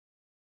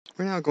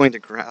We're now going to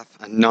graph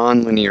a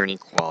nonlinear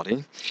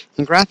inequality.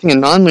 And graphing a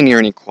nonlinear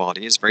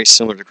inequality is very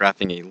similar to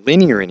graphing a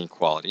linear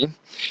inequality.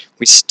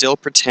 We still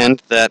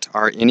pretend that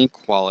our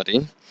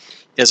inequality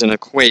is an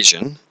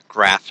equation,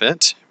 graph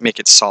it, make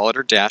it solid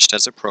or dashed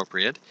as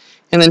appropriate,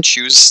 and then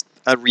choose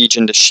a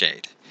region to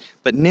shade.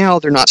 But now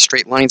they're not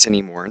straight lines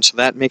anymore, and so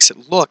that makes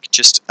it look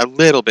just a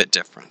little bit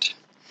different.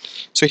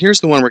 So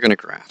here's the one we're going to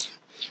graph.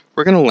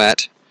 We're going to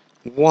let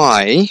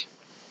y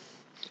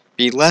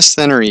be less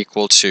than or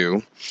equal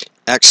to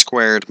x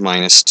squared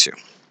minus 2.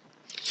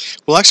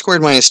 Well, x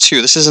squared minus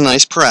 2, this is a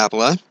nice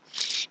parabola,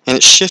 and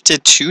it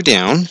shifted 2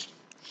 down.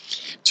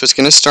 So it's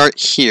going to start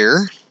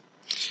here,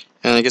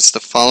 and it gets the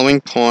following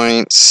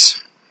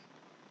points,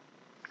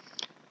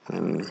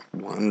 and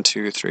 1,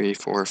 2, 3,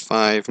 4,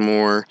 5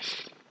 more.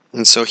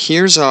 And so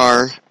here's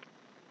our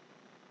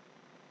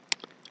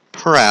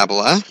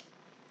parabola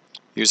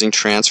using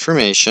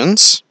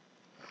transformations.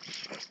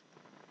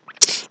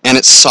 And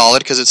it's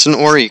solid because it's an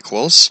or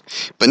equals.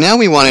 But now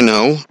we want to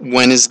know,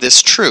 when is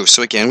this true?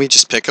 So again, we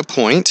just pick a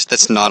point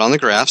that's not on the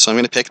graph. So I'm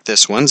going to pick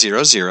this one,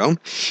 0, 0. And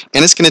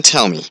it's going to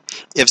tell me,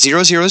 if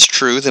 0, 0 is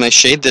true, then I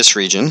shade this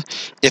region.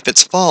 If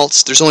it's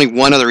false, there's only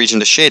one other region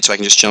to shade, so I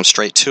can just jump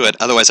straight to it.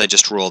 Otherwise, I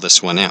just rule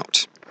this one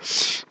out.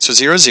 So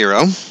 0,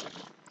 0.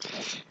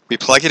 We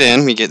plug it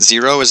in. We get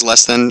 0 is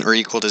less than or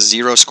equal to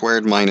 0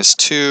 squared minus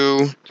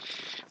 2.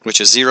 Which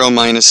is 0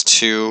 minus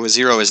 2.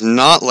 0 is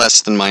not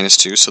less than minus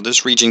 2, so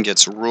this region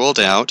gets ruled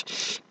out.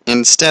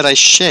 Instead, I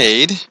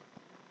shade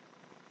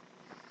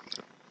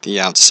the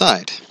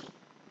outside.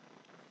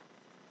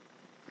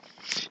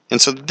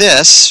 And so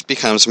this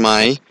becomes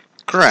my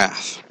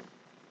graph.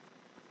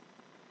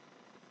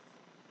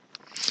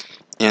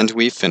 And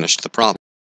we've finished the problem.